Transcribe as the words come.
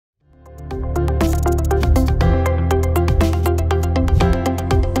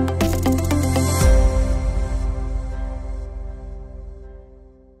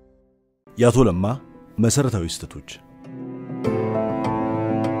የአቶ ለማ መሰረታዊ ስህተቶች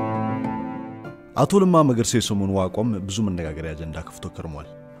አቶ ለማ መገርሳ የሰሞኑ አቋም ብዙ መነጋገሪያ አጀንዳ ከፍቶ ከርሟል።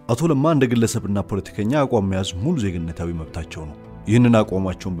 አቶ ለማ እንደ ግለሰብና ፖለቲከኛ አቋም መያዝ ሙሉ ዜግነታዊ መብታቸው ነው። ይህንን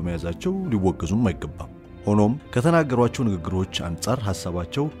አቋማቸውን በመያዛቸው ሊወገዙም አይገባም። ሆኖም ከተናገሯቸው ንግግሮች አንፃር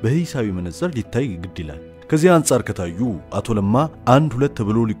ሐሳባቸው በሂሳዊ መነጽር ሊታይ ግድ ይላል። ከዚህ አንፃር ከታዩ አቶ ለማ አንድ ሁለት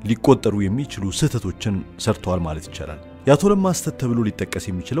ተብሎ ሊቆጠሩ የሚችሉ ስህተቶችን ሰርተዋል ማለት ይቻላል። የአቶ ለማ ስህተት ተብሎ ሊጠቀስ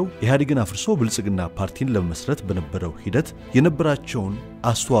የሚችለው ኢህአዴግን አፍርሶ ብልጽግና ፓርቲን ለመስረት በነበረው ሂደት የነበራቸውን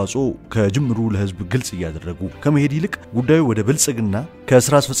አስተዋጽኦ ከጅምሩ ለህዝብ ግልጽ ያደረጉ ከመሄድ ይልቅ ጉዳዩ ወደ ብልጽግና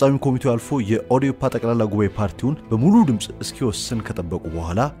ከስራ አስፈጻሚ ኮሚቴው አልፎ የኦዲዮፓ ጠቅላላ ጉባኤ ፓርቲውን በሙሉ ድምጽ እስኪወስን ከጠበቁ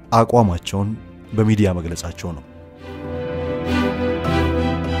በኋላ አቋማቸውን በሚዲያ መግለጻቸው ነው።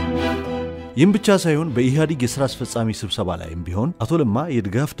 ይህም ብቻ ሳይሆን በኢህአዴግ የስራ አስፈጻሚ ስብሰባ ላይም ቢሆን አቶ ለማ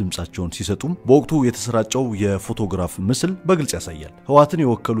የድጋፍ ድምጻቸውን ሲሰጡም በወቅቱ የተሰራጨው የፎቶግራፍ ምስል በግልጽ ያሳያል። ህዋትን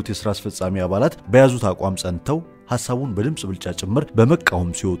የወከሉት የስራ አስፈጻሚ አባላት በያዙት አቋም ጸንተው ሐሳቡን በድምጽ ብልጫ ጭምር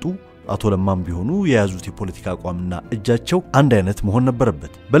በመቃወም ሲወጡ አቶ ለማም ቢሆኑ የያዙት የፖለቲካ አቋምና እጃቸው አንድ አይነት መሆን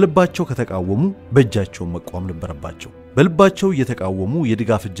ነበረበት። በልባቸው ከተቃወሙ በእጃቸው መቃወም ነበረባቸው። በልባቸው እየተቃወሙ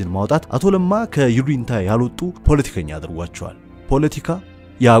የድጋፍ እጅን ማውጣት አቶ ለማ ከይሉኝታ ያልወጡ ፖለቲከኛ አድርጓቸዋል። ፖለቲካ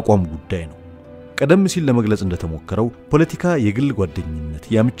የአቋም ጉዳይ ነው። ቀደም ሲል ለመግለጽ እንደተሞከረው ፖለቲካ የግል ጓደኝነት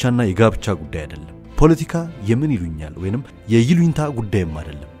የአምቻና የጋብቻ ጉዳይ አይደለም። ፖለቲካ የምን ይሉኛል ወይንም የይሉኝታ ጉዳይም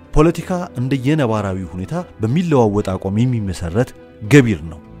አይደለም። ፖለቲካ እንደየነባራዊ ሁኔታ በሚለዋወጥ አቋም የሚመሰረት ገቢር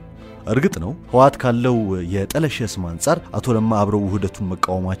ነው። እርግጥ ነው ህዋት ካለው የጠለሸ ስም አንፃር አቶ ለማ አብረው ውህደቱን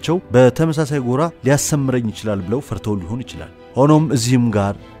መቃወማቸው በተመሳሳይ ጎራ ሊያሰምረኝ ይችላል ብለው ፈርተው ሊሆን ይችላል። ሆኖም እዚህም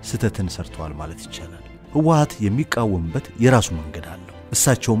ጋር ስህተትን ሰርተዋል ማለት ይቻላል። ህዋት የሚቃወምበት የራሱ መንገድ አለው።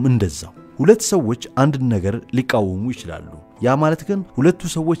 እሳቸውም እንደዛው ሁለት ሰዎች አንድ ነገር ሊቃወሙ ይችላሉ። ያ ማለት ግን ሁለቱ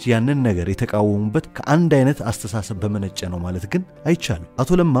ሰዎች ያንን ነገር የተቃወሙበት ከአንድ አይነት አስተሳሰብ በመነጨ ነው ማለት ግን አይቻልም።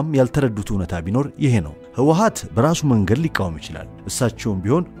 አቶ ለማም ያልተረዱት እውነታ ቢኖር ይሄ ነው። ህዋት በራሱ መንገድ ሊቃወም ይችላል። እሳቸውም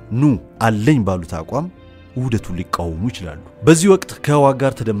ቢሆን ኑ አለኝ ባሉት አቋም ውህደቱን ሊቃወሙ ይችላሉ። በዚህ ወቅት ከህዋት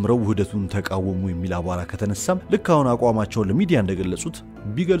ጋር ተደምረው ውህደቱን ተቃወሙ የሚል አቧራ ከተነሳም ልክ አሁን አቋማቸውን ለሚዲያ እንደገለጹት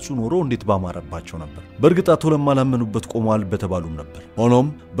ቢገልጹ ኖሮ እንዴት ባማረባቸው ነበር። በእርግጥ አቶ ለማ ላመኑበት ቆመዋል በተባሉም ነበር። ሆኖም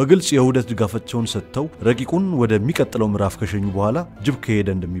በግልጽ የውህደት ድጋፋቸውን ሰጥተው ረቂቁን ወደሚቀጥለው ምዕራፍ ከሸኙ በኋላ ጅብ ከሄደ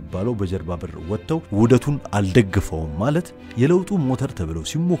እንደሚባለው በጀርባ በር ወጥተው ውህደቱን አልደግፈውም ማለት የለውጡ ሞተር ተብለው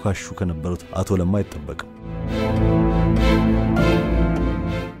ሲሞካሹ ከነበሩት አቶ ለማ አይጠበቅም።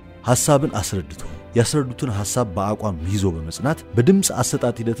 ሐሳብን አስረድቶ ያስረዱትን ሐሳብ በአቋም ይዞ በመጽናት በድምጽ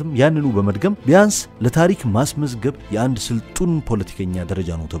አሰጣጥ ሂደትም ያንኑ በመድገም ቢያንስ ለታሪክ ማስመዝገብ የአንድ ስልጡን ፖለቲከኛ ደረጃ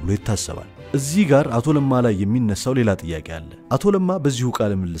ነው ተብሎ ይታሰባል። እዚህ ጋር አቶ ለማ ላይ የሚነሳው ሌላ ጥያቄ አለ። አቶ ለማ በዚሁ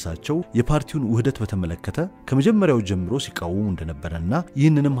ቃለ ምልልሳቸው የፓርቲውን ውህደት በተመለከተ ከመጀመሪያው ጀምሮ ሲቃወሙ እንደነበረና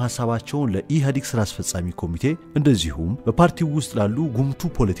ይህንንም ሐሳባቸውን ለኢህአዴግ ስራ አስፈጻሚ ኮሚቴ እንደዚሁም በፓርቲው ውስጥ ላሉ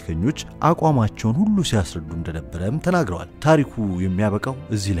ጉምቱ ፖለቲከኞች አቋማቸውን ሁሉ ሲያስረዱ እንደነበረም ተናግረዋል። ታሪኩ የሚያበቃው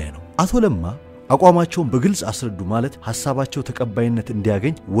እዚህ ላይ ነው። አቶ ለማ አቋማቸውን በግልጽ አስረዱ ማለት ሐሳባቸው ተቀባይነት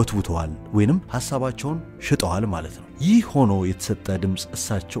እንዲያገኝ ወትውተዋል ወይንም ሐሳባቸውን ሽጠዋል ማለት ነው። ይህ ሆኖ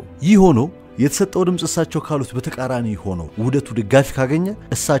የተሰጠው ድምጽ እሳቸው ካሉት በተቃራኒ ሆኖ ውህደቱ ድጋፍ ካገኘ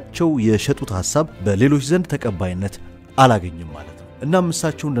እሳቸው የሸጡት ሐሳብ በሌሎች ዘንድ ተቀባይነት አላገኘም ማለት ነው። እናም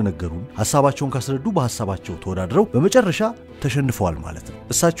እሳቸው እንደነገሩን ሐሳባቸውን ካስረዱ በሐሳባቸው ተወዳድረው በመጨረሻ ተሸንፈዋል ማለት ነው።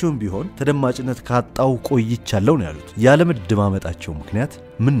 እሳቸውም ቢሆን ተደማጭነት ካጣው ቆይቻለሁ ነው ያሉት። ያለመደማመጣቸው ምክንያት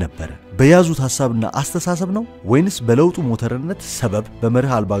ምን ነበር? በያዙት ሐሳብና አስተሳሰብ ነው ወይንስ በለውጡ ሞተርነት ሰበብ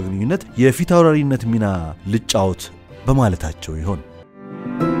በመርህ አልባ ግንኙነት የፊታውራሪነት ሚና ልጫወት በማለታቸው ይሆን?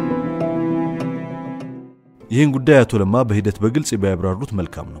 ይህን ጉዳይ አቶ ለማ በሂደት በግልጽ ቢያብራሩት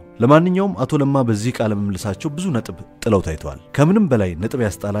መልካም ነው። ለማንኛውም አቶ ለማ በዚህ ቃለ ምልልሳቸው ብዙ ነጥብ ጥለው ታይተዋል። ከምንም በላይ ነጥብ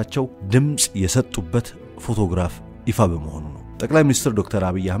ያስጣላቸው ድምጽ የሰጡበት ፎቶግራፍ ይፋ በመሆኑ ነው። ጠቅላይ ሚኒስትር ዶክተር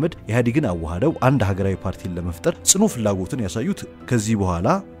አቢይ አህመድ ኢህአዴግን አዋሃደው አንድ ሀገራዊ ፓርቲን ለመፍጠር ጽኑ ፍላጎትን ያሳዩት ከዚህ በኋላ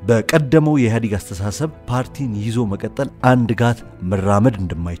በቀደመው የኢህአዴግ አስተሳሰብ ፓርቲን ይዞ መቀጠል አንድ ጋት መራመድ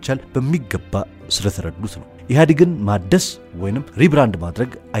እንደማይቻል በሚገባ ስለተረዱት ነው። ኢህአዴግን ማደስ ወይንም ሪብራንድ ማድረግ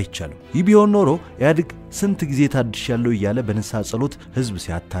አይቻልም። ይህ ቢሆን ኖሮ ኢህአዴግ ስንት ጊዜ ታድሻለሁ እያለ በንሳ ጸሎት ህዝብ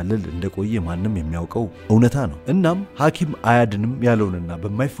ሲያታልል እንደቆየ ማንም የሚያውቀው እውነታ ነው። እናም ሐኪም አያድንም ያለውንና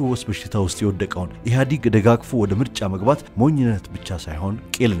በማይፈወስ በሽታ ውስጥ የወደቀውን ኢህአዴግ ደጋግፎ ወደ ምርጫ መግባት ሞኝነት ብቻ ሳይሆን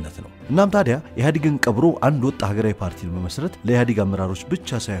ቄልነት ነው። እናም ታዲያ ኢህአዴግን ቀብሮ አንድ ወጥ ሀገራዊ ፓርቲን መመስረት ለኢህአዴግ አመራሮች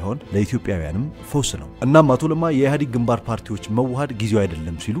ብቻ ሳይሆን ለኢትዮጵያውያንም ፈውስ ነው። እናም አቶ ለማ የኢህአዴግ ግንባር ፓርቲዎች መዋሃድ ጊዜው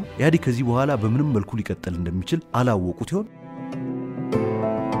አይደለም ሲሉ ኢህአዴግ ከዚህ በኋላ በምንም መልኩ ሊቀጥል እንደሚችል አላወቁት ይሆን?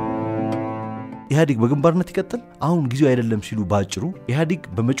 ኢህአዲግ በግንባርነት ይቀጥል አሁን ጊዜው አይደለም ሲሉ ባጭሩ ኢህአዲግ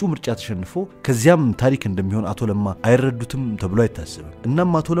በመጪው ምርጫ ተሸንፎ ከዚያም ታሪክ እንደሚሆን አቶ ለማ አይረዱትም ተብሎ አይታሰብም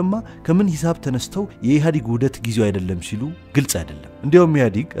እናም አቶ ለማ ከምን ሂሳብ ተነስተው የኢህአዲግ ውደት ጊዜው አይደለም ሲሉ ግልጽ አይደለም እንዲያውም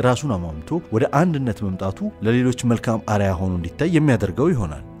ኢህአዲግ ራሱን አማምቶ ወደ አንድነት መምጣቱ ለሌሎች መልካም አርአያ ሆኖ እንዲታይ የሚያደርገው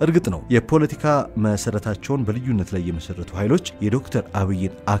ይሆናል እርግጥ ነው የፖለቲካ መሰረታቸውን በልዩነት ላይ የመሰረቱ ኃይሎች የዶክተር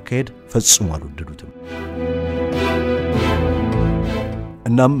አብይን አካሄድ ፈጽሞ አልወደዱትም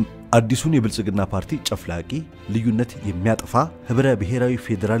እናም አዲሱን የብልጽግና ፓርቲ ጨፍላቂ ልዩነት የሚያጠፋ ህብረ ብሔራዊ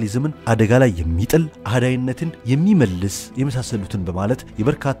ፌደራሊዝምን አደጋ ላይ የሚጥል አህዳይነትን የሚመልስ የመሳሰሉትን በማለት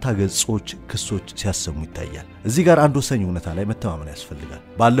የበርካታ ገጾች ክሶች ሲያሰሙ ይታያል እዚህ ጋር አንድ ወሳኝ እውነታ ላይ መተማመን ያስፈልጋል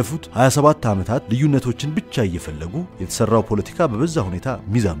ባለፉት 27 ዓመታት ልዩነቶችን ብቻ እየፈለጉ የተሰራው ፖለቲካ በበዛ ሁኔታ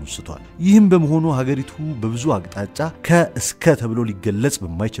ሚዛኑን ስቷል ይህም በመሆኑ ሀገሪቱ በብዙ አቅጣጫ ከእስከ ተብሎ ሊገለጽ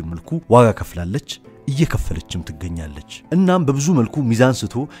በማይችል መልኩ ዋጋ ከፍላለች እየከፈለችም ትገኛለች እናም በብዙ መልኩ ሚዛን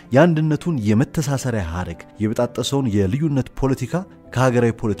ስቶ ያንድነቱን የመተሳሰሪያ ሐረግ የበጣጠሰውን የልዩነት ፖለቲካ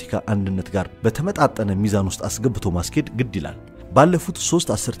ከሀገራዊ ፖለቲካ አንድነት ጋር በተመጣጣነ ሚዛን ውስጥ አስገብቶ ማስኬድ ግድ ይላል ባለፉት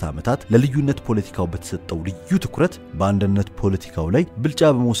 3 አስርተ ዓመታት ለልዩነት ፖለቲካው በተሰጠው ልዩ ትኩረት በአንድነት ፖለቲካው ላይ ብልጫ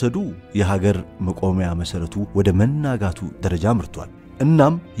በመውሰዱ የሀገር መቆሚያ መሰረቱ ወደ መናጋቱ ደረጃ አምርቷል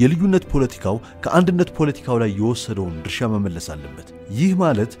እናም የልዩነት ፖለቲካው ከአንድነት ፖለቲካው ላይ የወሰደውን ድርሻ መመለስ አለበት ይህ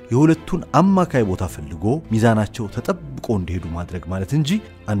ማለት የሁለቱን አማካይ ቦታ ፈልጎ ሚዛናቸው ተጠብቆ እንዲሄዱ ማድረግ ማለት እንጂ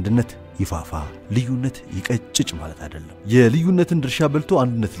አንድነት ይፋፋ ልዩነት ይቀጭጭ ማለት አይደለም የልዩነትን ድርሻ በልቶ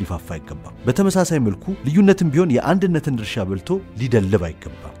አንድነት ሊፋፋ አይገባም በተመሳሳይ መልኩ ልዩነትን ቢሆን የአንድነትን ድርሻ በልቶ ሊደልብ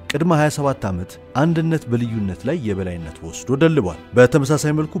አይገባም ቅድመ 27 ዓመት አንድነት በልዩነት ላይ የበላይነት ወስዶ ደልቧል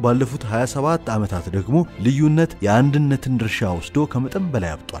በተመሳሳይ መልኩ ባለፉት 27 ዓመታት ደግሞ ልዩነት የአንድነትን ድርሻ ወስዶ ከመጠን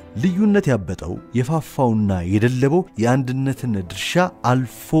በላይ አብጧል ልዩነት ያበጠው የፋፋውና የደለበው የአንድነትን ድርሻ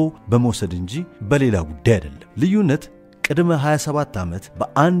አልፎ በመውሰድ እንጂ በሌላ ጉዳይ አይደለም ልዩነት ቅድመ 27 ዓመት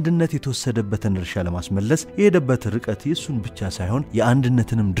በአንድነት የተወሰደበትን ድርሻ ለማስመለስ የሄደበት ርቀት የሱን ብቻ ሳይሆን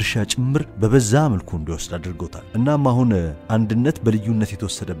የአንድነትንም ድርሻ ጭምር በበዛ መልኩ እንዲወስድ አድርጎታል እናም አሁን አንድነት በልዩነት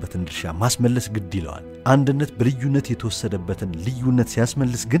የተወሰደበትን ድርሻ ማስመለስ ግድ ይለዋል አንድነት በልዩነት የተወሰደበትን ልዩነት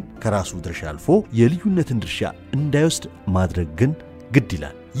ሲያስመልስ ግን ከራሱ ድርሻ አልፎ የልዩነትን ድርሻ እንዳይወስድ ማድረግ ግን ግድ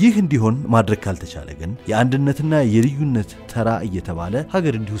ይላል ይህ እንዲሆን ማድረግ ካልተቻለ ግን የአንድነትና የልዩነት ተራ እየተባለ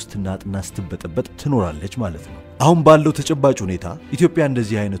ሀገር እንዲውስትና ስትበጠበጥ ትኖራለች ማለት ነው አሁን ባለው ተጨባጭ ሁኔታ ኢትዮጵያ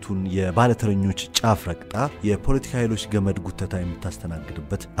እንደዚህ አይነቱን የባለተረኞች ጫፍ ረቅጣ የፖለቲካ ኃይሎች ገመድ ጉተታ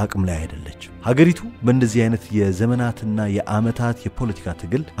የምታስተናግድበት አቅም ላይ አይደለች ሀገሪቱ በእንደዚህ አይነት የዘመናትና የአመታት የፖለቲካ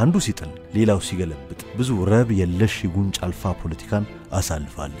ትግል አንዱ ሲጥል ሌላው ሲገለብጥ ብዙ ረብ የለሽ ጉንጭ አልፋ ፖለቲካን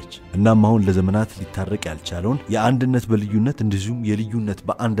አሳልፋለች እናም አሁን ለዘመናት ሊታረቅ ያልቻለውን የአንድነት በልዩነት እንደዚሁም የልዩነት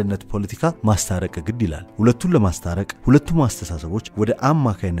በአንድነት ፖለቲካ ማስታረቅ ግድ ይላል ሁለቱን ለማስታረቅ ሁለቱም አስተሳሰቦች ወደ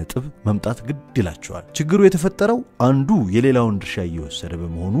አማካይ ነጥብ መምጣት ግድ ይላቸዋል ችግሩ የተፈጠረው አንዱ የሌላውን ድርሻ እየወሰደ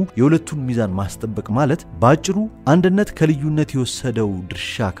በመሆኑ የሁለቱን ሚዛን ማስጠበቅ ማለት ባጭሩ አንድነት ከልዩነት የወሰደው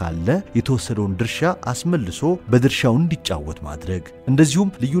ድርሻ ካለ የተወሰደውን ድርሻ አስመልሶ በድርሻው እንዲጫወት ማድረግ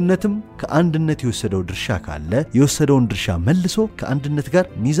እንደዚሁም ልዩነትም ከአንድነት የወሰደው ድርሻ ካለ የወሰደውን ድርሻ መልሶ ከአንድነት ጋር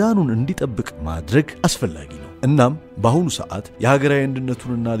ሚዛኑን እንዲጠብቅ ማድረግ አስፈላጊ ነው እናም በአሁኑ ሰዓት የሀገራዊ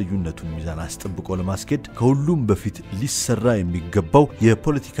አንድነቱንና ልዩነቱን ሚዛን አስጠብቆ ለማስኬድ ከሁሉም በፊት ሊሰራ የሚገባው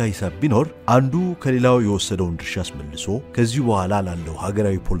የፖለቲካ ሂሳብ ቢኖር አንዱ ከሌላው የወሰደውን ድርሻ አስመልሶ ከዚህ በኋላ ላለው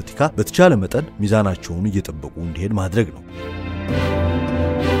ሀገራዊ ፖለቲካ በተቻለ መጠን ሚዛናቸውን እየጠበቁ እንዲሄድ ማድረግ ነው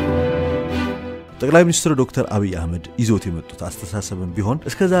ጠቅላይ ሚኒስትር ዶክተር አብይ አህመድ ይዞት የመጡት አስተሳሰብም ቢሆን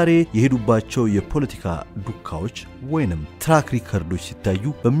እስከዛሬ የሄዱባቸው የፖለቲካ ዱካዎች ወይንም ትራክ ሪከርዶች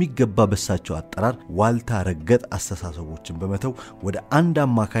ሲታዩ በሚገባ በሳቸው አጠራር ዋልታ ረገጥ አስተሳሰቦችን በመተው ወደ አንድ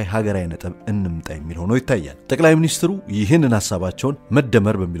አማካይ ሀገራዊ ነጥብ እንምጣ የሚል ሆኖ ይታያል ጠቅላይ ሚኒስትሩ ይህንን ሐሳባቸውን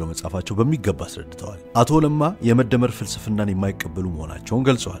መደመር በሚለው መጻፋቸው በሚገባ አስረድተዋል አቶ ለማ የመደመር ፍልስፍናን የማይቀበሉ መሆናቸውን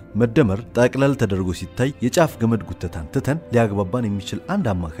ገልጸዋል መደመር ጠቅላላ ተደርጎ ሲታይ የጫፍ ገመድ ጉተታን ትተን ሊያግባባን የሚችል አንድ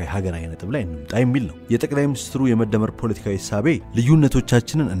አማካይ ሀገራዊ ነጥብ ላይ እንምጣ የሚል ነው የጠቅላይ ሚኒስትሩ የመደመር ፖለቲካዊ ሳቤ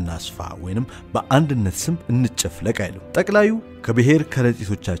ልዩነቶቻችንን እናስፋ ወይንም በአንድነት ስም እንጨፍለቅ አይለው ጠቅላዩ ከብሔር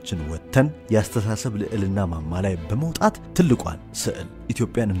ከረጢቶቻችን ወጥተን ያስተሳሰብ ልዕልና ማማ ላይ በመውጣት ትልቋን ስዕል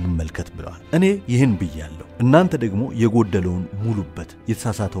ኢትዮጵያን እንመልከት ብለዋል እኔ ይህን ብያለሁ እናንተ ደግሞ የጎደለውን ሙሉበት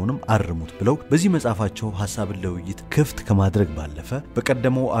የተሳሳተውንም አርሙት ብለው በዚህ መጻፋቸው ሐሳብን ለውይይት ክፍት ከማድረግ ባለፈ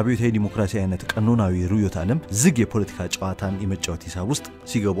በቀደመው አብዮታዊ ዲሞክራሲ አይነት ቀኖናዊ ሩዮት ዓለም ዝግ የፖለቲካ ጨዋታን የመጫወት ሂሳብ ውስጥ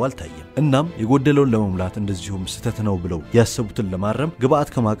ሲገቡ አልታየም እናም የጎደለውን ለመሙላት እንደዚሁም ስህተት ነው ብለው ያሰቡትን ለማረም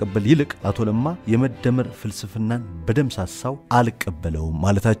ግብአት ከማቀበል ይልቅ አቶ ለማ የመደመር ፍልስፍናን በደምሳሳው አልቀበለውም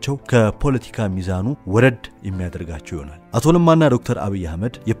ማለታቸው ከፖለቲካ ሚዛኑ ወረድ የሚያደርጋቸው ይሆናል አቶ ለማና ዶክተር አብይ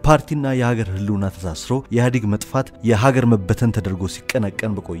አህመድ የፓርቲና የሀገር ህልውና ተሳስሮ የኢህአዴግ መጥፋት የሀገር መበተን ተደርጎ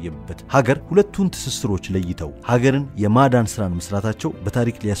ሲቀነቀን በቆየበት ሀገር ሁለቱን ትስስሮች ለይተው ሀገርን የማዳን ስራን መስራታቸው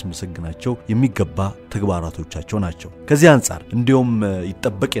በታሪክ ሊያስመሰግናቸው የሚገባ ተግባራቶቻቸው ናቸው። ከዚህ አንፃር እንዲሁም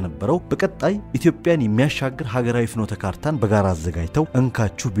ይጠበቅ የነበረው በቀጣይ ኢትዮጵያን የሚያሻግር ሀገራዊ ፍኖተ ካርታን በጋራ አዘጋጅተው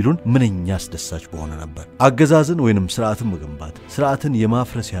እንካቹ ቢሉን ምንኛ አስደሳች በሆነ ነበር። አገዛዝን ወይንም ስርዓትን መገንባት ስርዓትን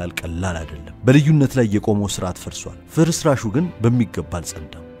የማፍረስ ያህል ቀላል አይደለም። በልዩነት ላይ የቆመው ስርዓት ፈርሷል። ፍርስራሹ ግን በሚገባ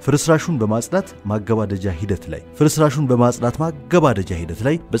አልጸዳም። ፍርስራሹን በማጽዳት ማገባደጃ ሂደት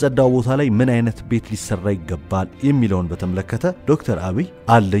ላይ በጸዳው ቦታ ላይ ምን አይነት ቤት ሊሰራ ይገባል የሚለውን በተመለከተ ዶክተር አብይ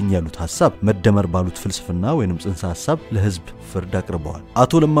አለኝ ያሉት ሐሳብ መደመር ባሉት ፍልስፍና ወይንም ጽንሰ ሐሳብ ለህዝብ ፍርድ አቅርበዋል።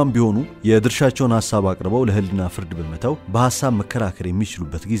 አቶ ለማም ቢሆኑ የድርሻቸውን ሐሳብ አቅርበው ለህልና ፍርድ በመተው በሐሳብ መከራከር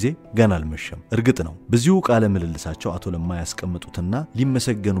የሚችሉበት ጊዜ ገና አልመሸም። እርግጥ ነው በዚሁ ቃለ ምልልሳቸው አቶ ለማ ያስቀምጡትና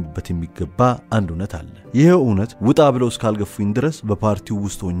ሊመሰገኑበት የሚገባ አንድ እውነት አለ። ይሄ እውነት ውጣ ብለው እስካልገፉኝ ድረስ በፓርቲው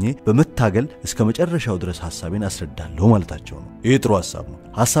ውስጥ በመታገል እስከ መጨረሻው ድረስ ሐሳቤን አስረዳለሁ ማለታቸው ነው። ይሄ ጥሩ ሐሳብ ነው።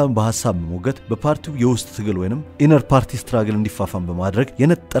 ሐሳብን በሐሳብ መሞገት በፓርቲው የውስጥ ትግል ወይንም ኢነር ፓርቲ ስትራግል እንዲፋፋም በማድረግ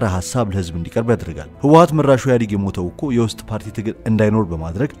የነጠረ ሐሳብ ለህዝብ እንዲቀርብ ያደርጋል። ህወሓት መራሹ ኢህአዴግ የሞተው እኮ የውስጥ ፓርቲ ትግል እንዳይኖር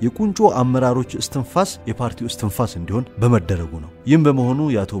በማድረግ የቁንጮ አመራሮች እስትንፋስ የፓርቲው እስትንፋስ እንዲሆን በመደረጉ ነው። ይህም በመሆኑ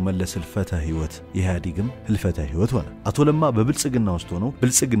የአቶ መለስ ህልፈተ ህይወት የኢህአዴግም ህልፈተ ህይወት ሆነ። አቶ ለማ በብልጽግና ውስጥ ሆነው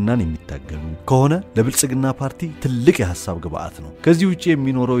ብልጽግናን የሚታገሉ ከሆነ ለብልጽግና ፓርቲ ትልቅ የሐሳብ ግብአት ነው። ከዚህ ውጪ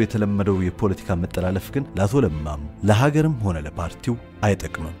የሚኖረው የተለመደው የፖለቲካ መጠላለፍ ግን ለአቶ ለማም ለሀገርም ሆነ ለፓርቲው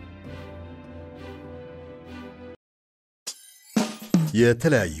አይጠቅምም።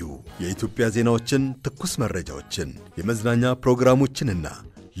 የተለያዩ የኢትዮጵያ ዜናዎችን፣ ትኩስ መረጃዎችን፣ የመዝናኛ ፕሮግራሞችንና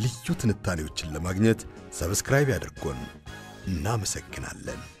ልዩ ትንታኔዎችን ለማግኘት ሰብስክራይብ ያድርጉን።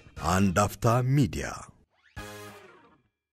 እናመሰግናለን። አንዳፍታ ሚዲያ